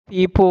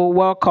People,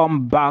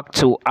 welcome back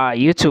to our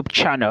YouTube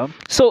channel.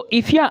 So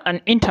if you're an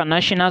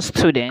international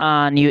student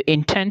and you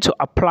intend to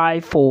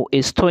apply for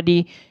a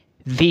study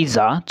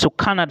visa to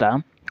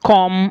Canada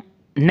come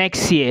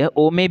next year,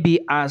 or maybe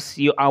as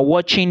you are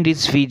watching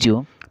this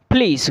video,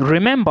 please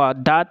remember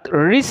that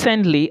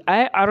recently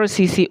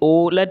IRCC,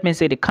 or let me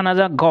say the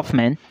Canada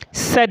government,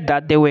 said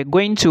that they were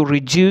going to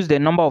reduce the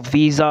number of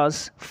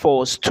visas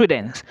for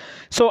students.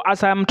 So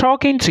as I'm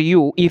talking to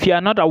you, if you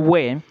are not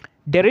aware,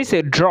 there is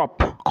a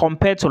drop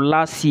compared to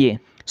last year.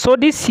 So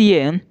this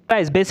year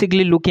is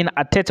basically looking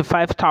at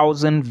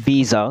 35,000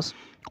 visas,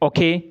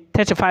 okay,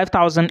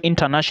 35,000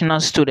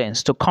 international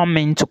students to come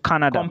into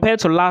Canada compared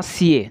to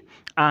last year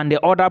and the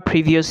other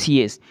previous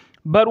years.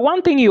 But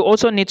one thing you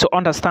also need to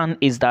understand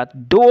is that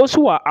those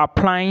who are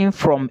applying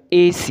from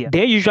Asia,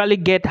 they usually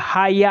get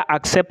higher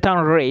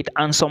acceptance rate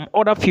and some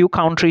other few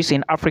countries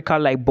in Africa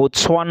like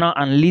Botswana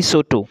and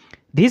Lesotho.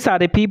 These are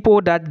the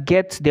people that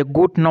get the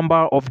good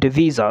number of the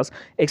visas,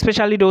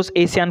 especially those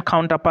Asian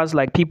counterparts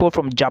like people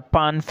from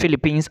Japan,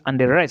 Philippines, and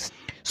the rest.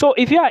 So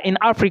if you are in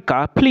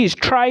Africa, please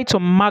try to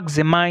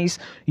maximize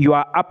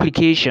your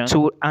application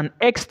to an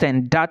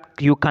extent that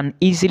you can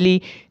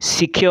easily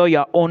secure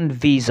your own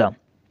visa.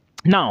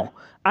 Now,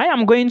 I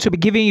am going to be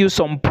giving you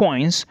some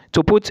points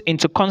to put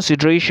into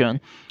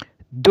consideration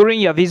during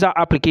your visa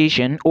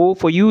application, or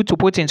for you to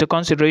put into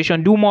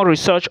consideration, do more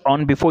research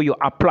on before you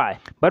apply.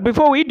 But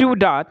before we do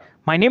that,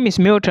 my name is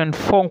Milton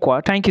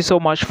Fonkwa. Thank you so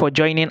much for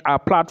joining our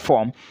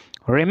platform.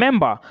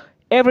 Remember,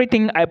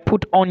 everything I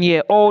put on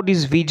here, all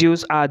these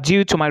videos are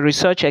due to my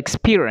research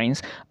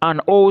experience and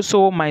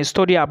also my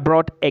study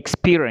abroad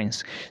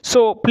experience.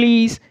 So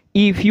please,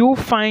 if you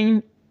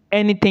find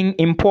anything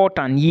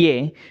important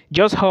here,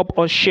 just help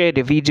us share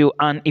the video,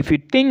 and if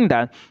you think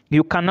that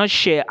you cannot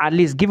share, at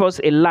least give us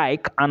a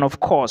like, and of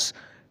course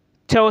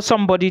tell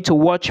somebody to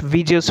watch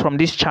videos from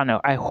this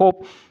channel. I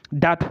hope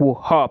that will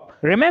help.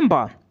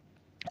 Remember,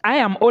 I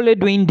am only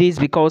doing this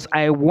because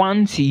I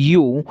want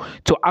you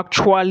to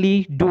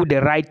actually do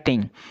the right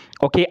thing.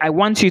 Okay, I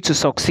want you to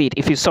succeed.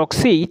 If you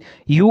succeed,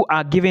 you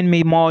are giving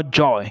me more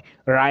joy,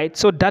 right?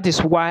 So that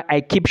is why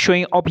I keep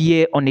showing up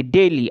here on a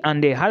daily.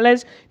 And the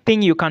highest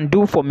thing you can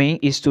do for me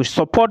is to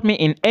support me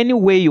in any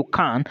way you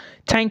can.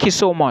 Thank you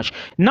so much.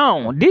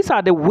 Now, these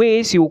are the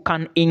ways you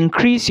can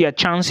increase your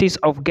chances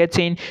of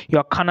getting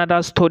your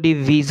Canada study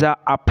visa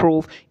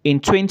approved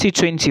in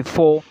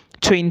 2024.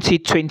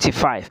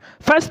 2025.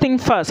 First thing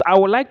first, I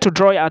would like to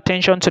draw your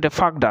attention to the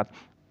fact that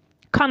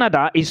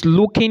Canada is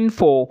looking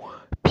for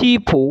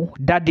people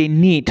that they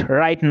need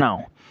right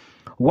now.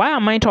 Why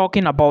am I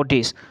talking about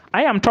this?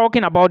 I am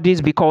talking about this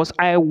because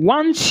I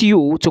want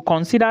you to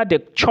consider the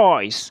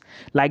choice,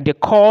 like the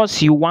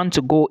course you want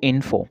to go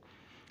in for.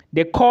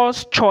 The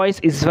course choice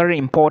is very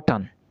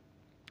important.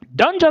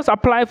 Don't just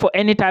apply for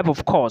any type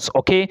of course,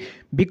 okay?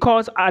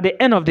 Because at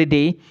the end of the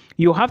day,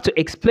 you have to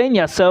explain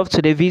yourself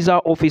to the visa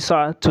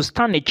officer to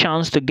stand a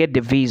chance to get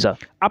the visa.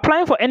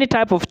 Applying for any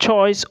type of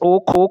choice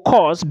or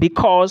course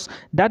because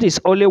that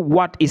is only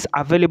what is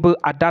available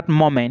at that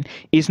moment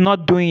is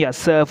not doing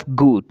yourself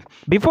good.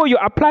 Before you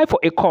apply for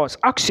a course,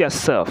 ask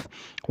yourself,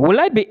 will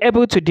I be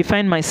able to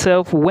defend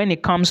myself when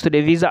it comes to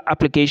the visa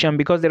application?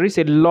 Because there is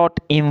a lot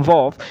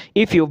involved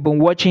if you've been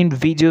watching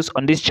videos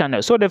on this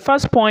channel. So the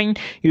first point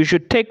you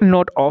should take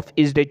note of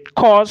is the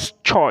course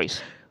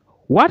choice.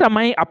 What am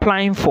I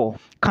applying for?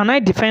 Can I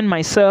defend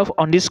myself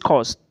on this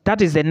course?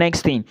 That is the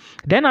next thing.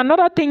 Then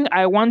another thing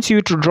I want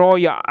you to draw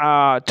your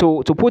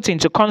to put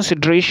into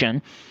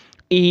consideration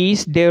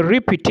is the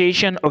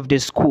reputation of the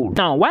school.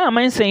 Now, why am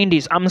I saying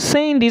this? I'm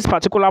saying this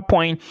particular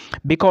point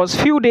because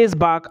few days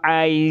back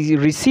I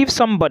received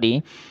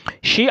somebody.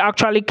 She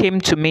actually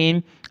came to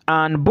me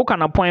and booked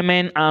an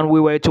appointment, and we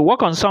were to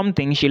work on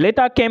something. She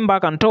later came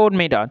back and told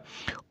me that,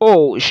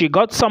 oh, she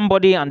got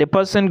somebody and the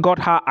person got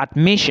her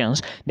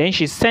admissions. Then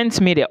she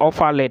sent me the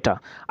offer letter.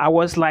 I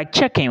was like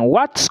checking,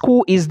 what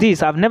school is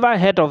this? I've never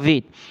heard of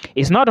it.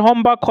 It's not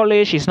Humber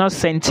College, it's not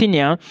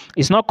Centennial,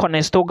 it's not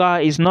Conestoga,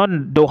 it's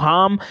not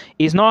Durham,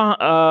 it's not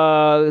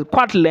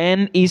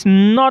Quatland, it's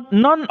not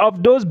none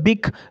of those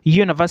big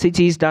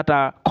universities that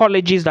are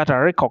colleges that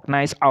are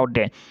recognized out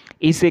there.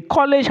 It's a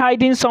college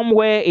hiding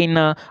somewhere in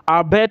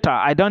Alberta.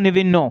 I don't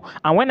even know.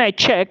 And when I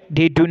checked,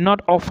 they do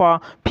not offer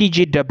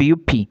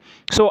PGWP.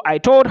 So I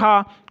told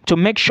her to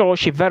make sure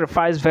she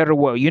verifies very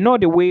well. You know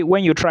the way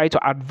when you try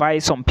to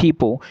advise some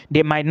people,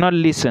 they might not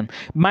listen.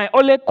 My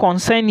only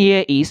concern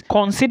here is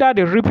consider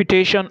the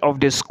reputation of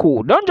the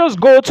school. Don't just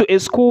go to a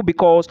school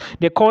because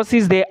the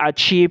courses there are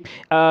cheap.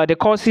 The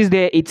courses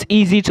there, it's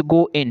easy to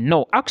go in.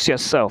 No, ask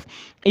yourself,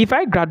 if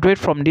I graduate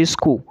from this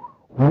school,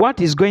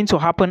 what is going to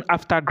happen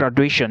after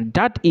graduation?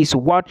 That is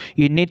what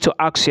you need to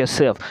ask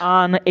yourself.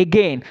 And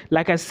again,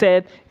 like I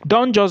said,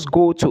 don't just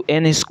go to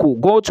any school.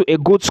 Go to a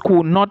good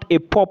school, not a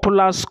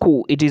popular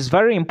school. It is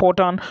very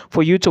important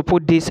for you to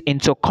put this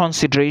into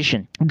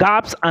consideration.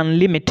 Gaps and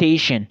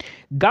limitation.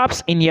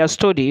 Gaps in your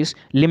studies,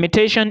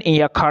 limitation in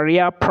your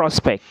career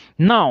prospect.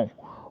 Now,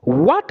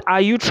 what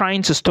are you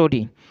trying to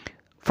study?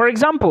 For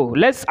example,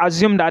 let's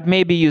assume that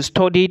maybe you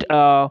studied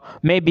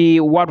maybe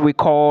what we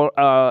call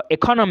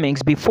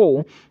economics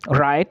before,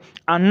 right?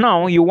 And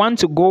now you want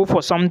to go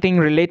for something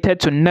related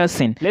to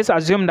nursing. Let's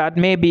assume that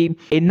maybe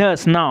a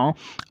nurse now,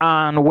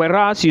 and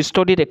whereas you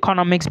studied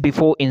economics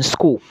before in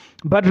school,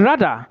 but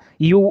rather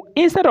you,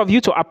 instead of you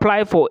to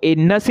apply for a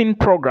nursing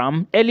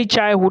program, early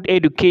childhood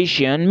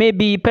education,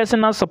 maybe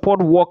personal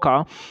support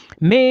worker,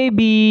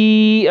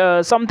 maybe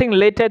something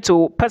related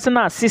to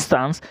personal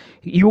assistance,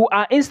 you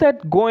are instead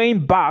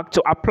going back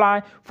to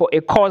apply for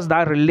a course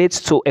that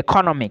relates to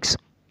economics.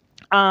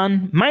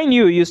 And mind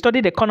you, you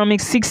studied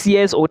economics 6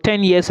 years or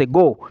 10 years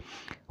ago.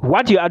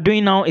 What you are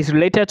doing now is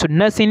related to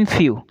nursing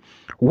field.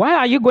 Why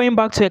are you going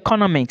back to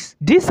economics?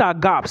 These are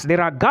gaps.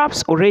 There are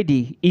gaps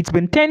already. It's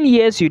been 10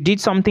 years you did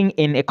something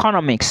in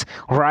economics,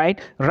 right?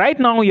 Right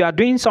now you are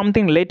doing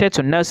something related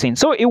to nursing.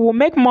 So it will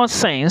make more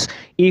sense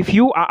if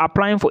you are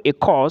applying for a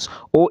course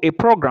or a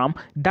program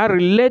that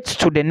relates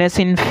to the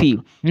nursing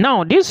field.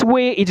 Now, this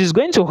way it is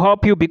going to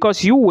help you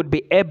because you would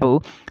be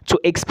able to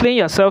explain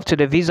yourself to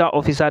the visa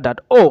officer that,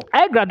 oh,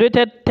 I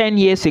graduated 10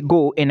 years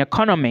ago in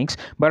economics,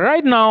 but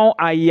right now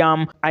I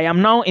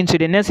am now into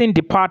the nursing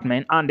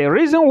department, and the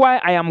reason why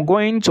I am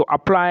going to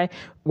apply,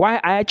 why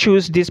I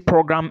choose this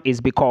program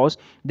is because,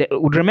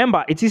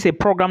 remember, it is a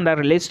program that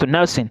relates to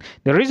nursing.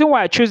 The reason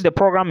why I choose the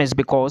program is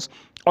because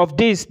of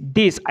this.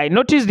 I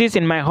noticed this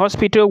in my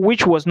hospital,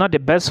 which was not the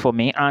best for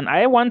me, and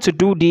I want to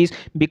do this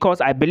because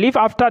I believe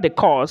after the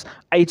course,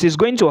 it is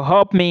going to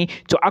help me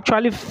to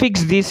actually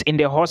fix this in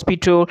the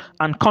hospital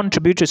and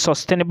contribute to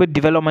sustainable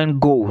development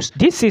goals.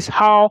 This is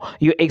how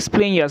you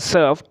explain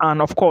yourself,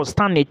 and of course,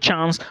 stand a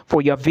chance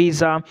for your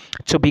visa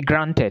to be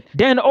granted.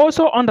 Then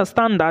also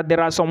understand that there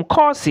are some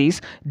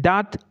courses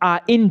that are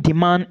in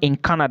demand in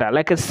Canada.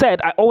 Like I said,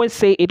 I always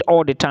say it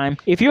all the time.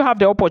 If you have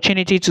the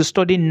opportunity to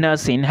study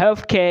nursing,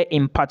 healthcare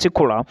in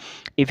particular,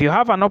 if you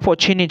have an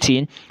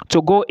opportunity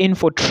to go in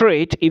for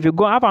trade, if you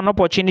go have an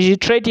opportunity,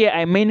 trade here,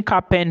 I mean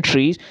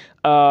carpentry,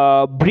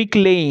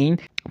 bricklaying,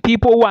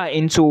 people who are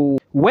into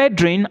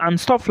welding and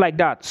stuff like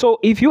that. So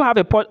if you have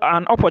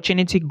an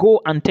opportunity,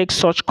 go and take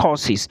such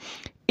courses.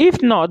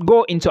 If not,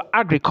 go into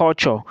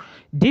agriculture.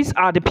 These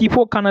are the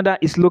people Canada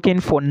is looking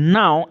for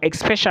now,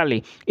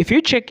 especially if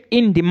you check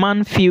in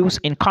demand fields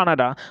in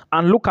Canada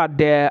and look at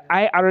the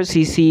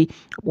IRCC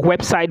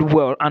website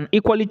well, and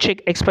equally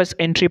check Express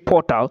Entry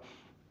portal,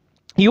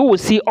 you will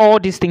see all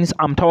these things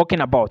I'm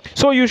talking about.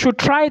 So you should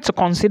try to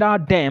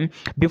consider them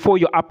before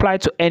you apply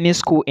to any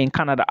school in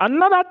Canada.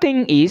 Another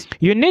thing is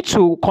you need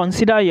to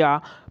consider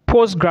your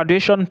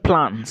post-graduation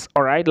plans,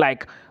 all right?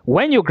 Like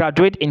when you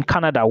graduate in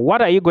Canada,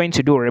 what are you going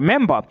to do?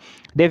 Remember,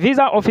 the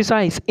visa officer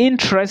is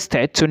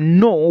interested to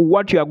know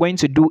what you are going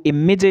to do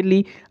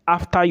immediately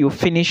after you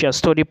finish your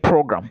study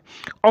program.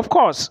 Of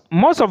course,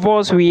 most of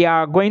us, we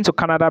are going to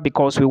Canada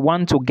because we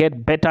want to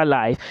get better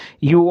life.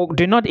 You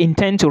do not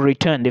intend to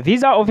return. The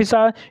visa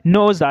officer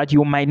knows that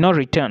you might not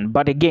return.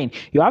 But again,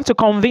 you have to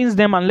convince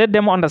them and let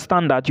them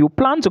understand that you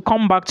plan to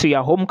come back to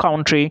your home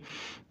country,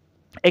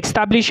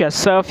 establish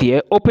yourself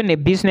here, open a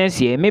business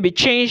here, maybe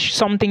change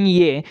something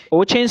here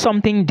or change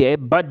something there,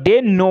 but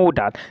they know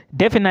that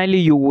definitely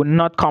you will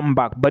not come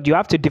back, but you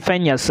have to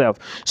defend yourself.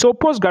 So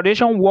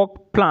post-graduation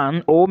work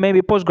plan or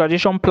maybe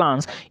post-graduation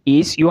plans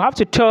is you have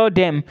to tell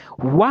them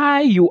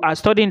why you are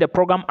studying the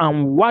program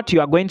and what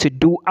you are going to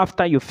do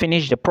after you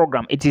finish the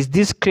program. It is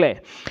this clear.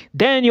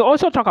 Then you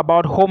also talk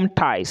about home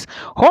ties.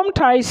 Home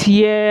ties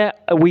here,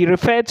 we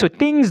refer to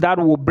things that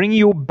will bring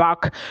you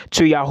back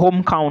to your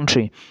home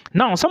country.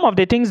 Now, some of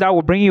the things that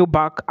will bring you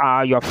back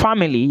are your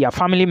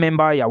family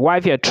member, your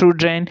wife, your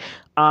children,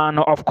 and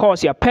of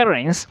course your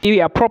parents,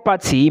 your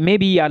property,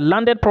 maybe your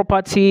landed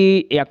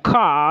property, your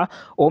car,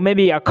 or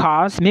maybe your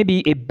cars,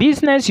 maybe a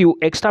business you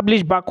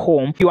establish back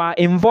home. You are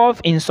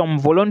involved in some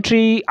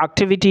voluntary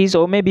activities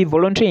or maybe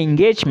voluntary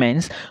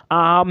engagements,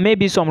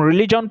 maybe some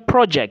religion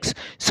projects.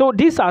 So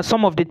these are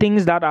some of the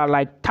things that are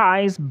like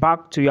ties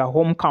back to your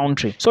home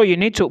country. So you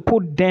need to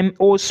put them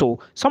also.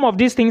 Some of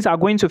these things are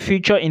going to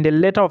feature in the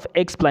letter of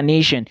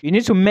explanation. You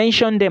need to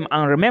mention them,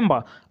 and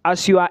remember,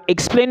 as you are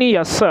explaining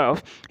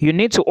yourself, you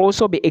need to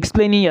also be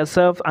explaining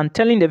yourself and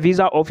telling the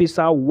visa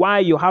officer why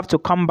you have to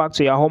come back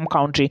to your home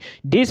country.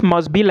 This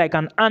must be like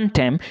an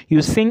anthem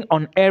you sing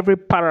on every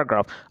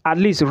paragraph. At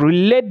least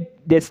relate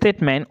the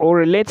statement or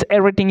relate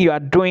everything you are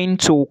doing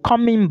to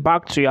coming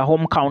back to your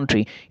home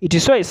country. It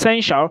is so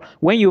essential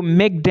when you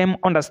make them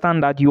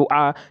understand that you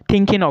are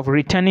thinking of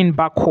returning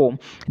back home.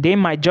 They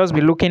might just be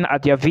looking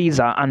at your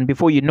visa, and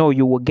before you know,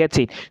 you will get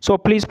it. So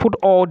please put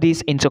all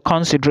this into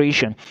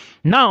consideration.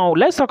 Now,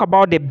 let's talk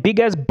about the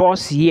biggest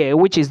boss here,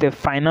 which is the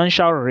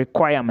financial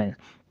requirement.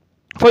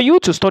 For you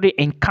to study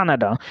in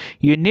Canada,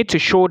 you need to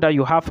show that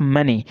you have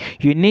money.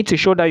 You need to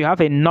show that you have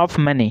enough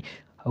money.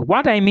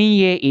 What I mean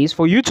here is,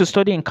 for you to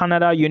study in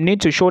Canada, you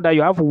need to show that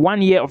you have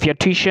 1 year of your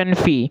tuition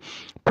fee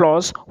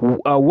plus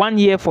 1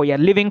 year for your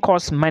living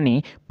cost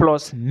money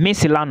plus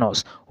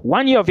miscellaneous.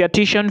 1 year of your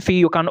tuition fee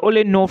you can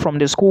only know from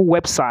the school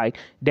website,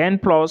 then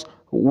plus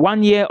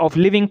 1 year of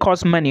living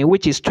cost money,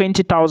 which is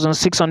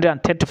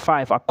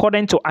 20,635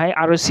 according to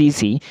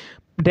IRCC,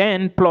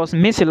 then plus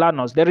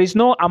miscellaneous. There is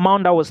no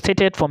amount that was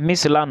stated for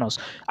miscellaneous,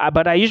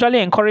 but I usually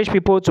encourage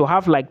people to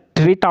have like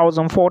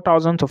 $3,000,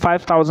 $4,000 to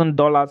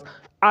 $5,000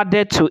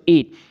 added to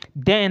it.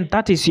 Then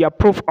that is your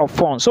proof of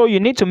funds. So you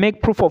need to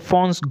make proof of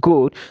funds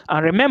good.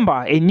 And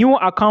remember, a new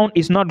account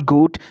is not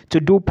good to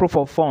do proof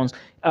of funds.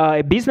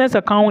 A business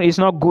account is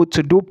not good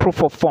to do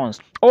proof of funds.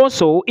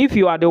 Also, if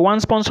you are the one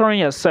sponsoring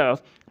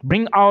yourself,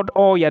 bring out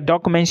all your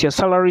documents, your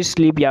salary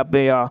slip,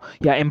 your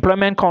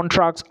employment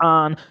contracts,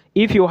 and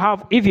if you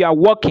are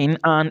working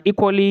and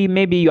equally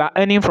maybe you are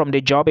earning from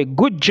the job, a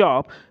good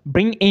job,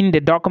 bring in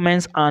the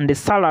documents and the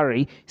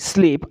salary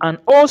slip, and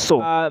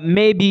also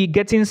maybe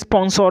getting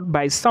sponsored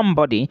by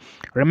somebody.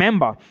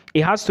 Remember,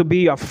 it has to be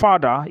your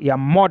father, your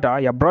mother,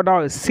 your brother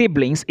or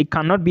siblings. It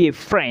cannot be a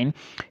friend.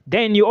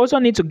 Then you also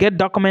need to get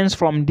documents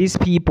from these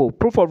people,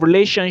 proof of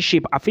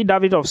relationship,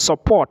 affidavit of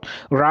support,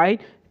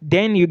 right?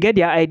 Then you get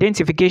their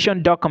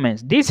identification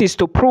documents. This is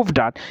to prove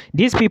that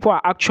these people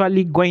are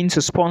actually going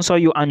to sponsor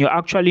you and you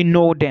actually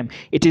know them.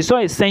 It is so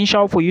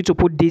essential for you to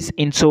put this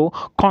into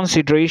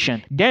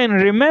consideration. Then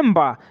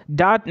remember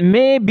that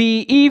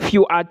maybe if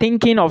you are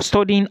thinking of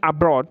studying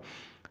abroad,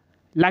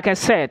 like I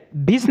said,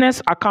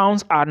 business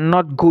accounts are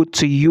not good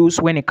to use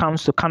when it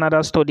comes to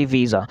Canada study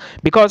visa,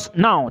 because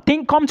now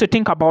come to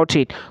think about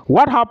it.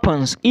 What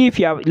happens if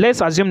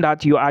let's assume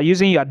that you are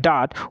using your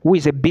dad, who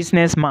is a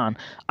businessman,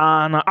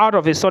 and out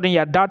of a sudden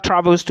your dad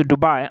travels to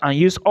Dubai and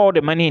use all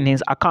the money in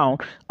his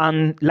account,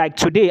 and like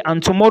today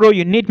and tomorrow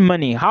you need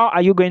money. How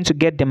are you going to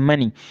get the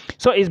money?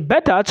 So it's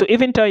better to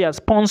even tell your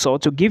sponsor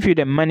to give you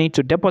the money,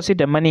 to deposit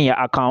the money in your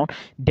account,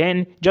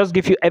 then just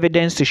give you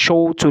evidence to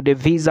show to the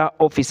visa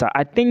officer.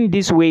 I think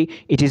this way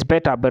it is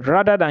better, but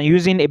rather than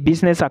using a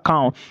business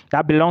account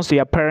that belongs to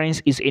your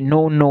parents is a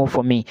no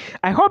for me.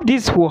 I hope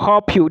this will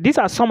help you. These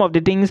are some of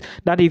the things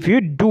that if you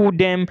do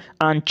them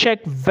and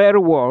check very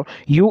well,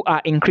 you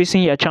are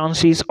increasing your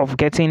chances of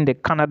getting the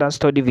Canada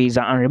study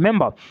visa. And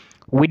remember,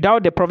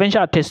 without the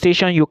provincial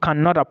attestation, you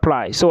cannot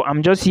apply. So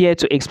I'm just here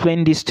to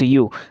explain this to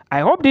you.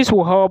 I hope this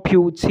will help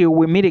you till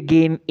we meet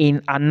again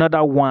in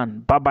another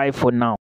one. Bye bye for now.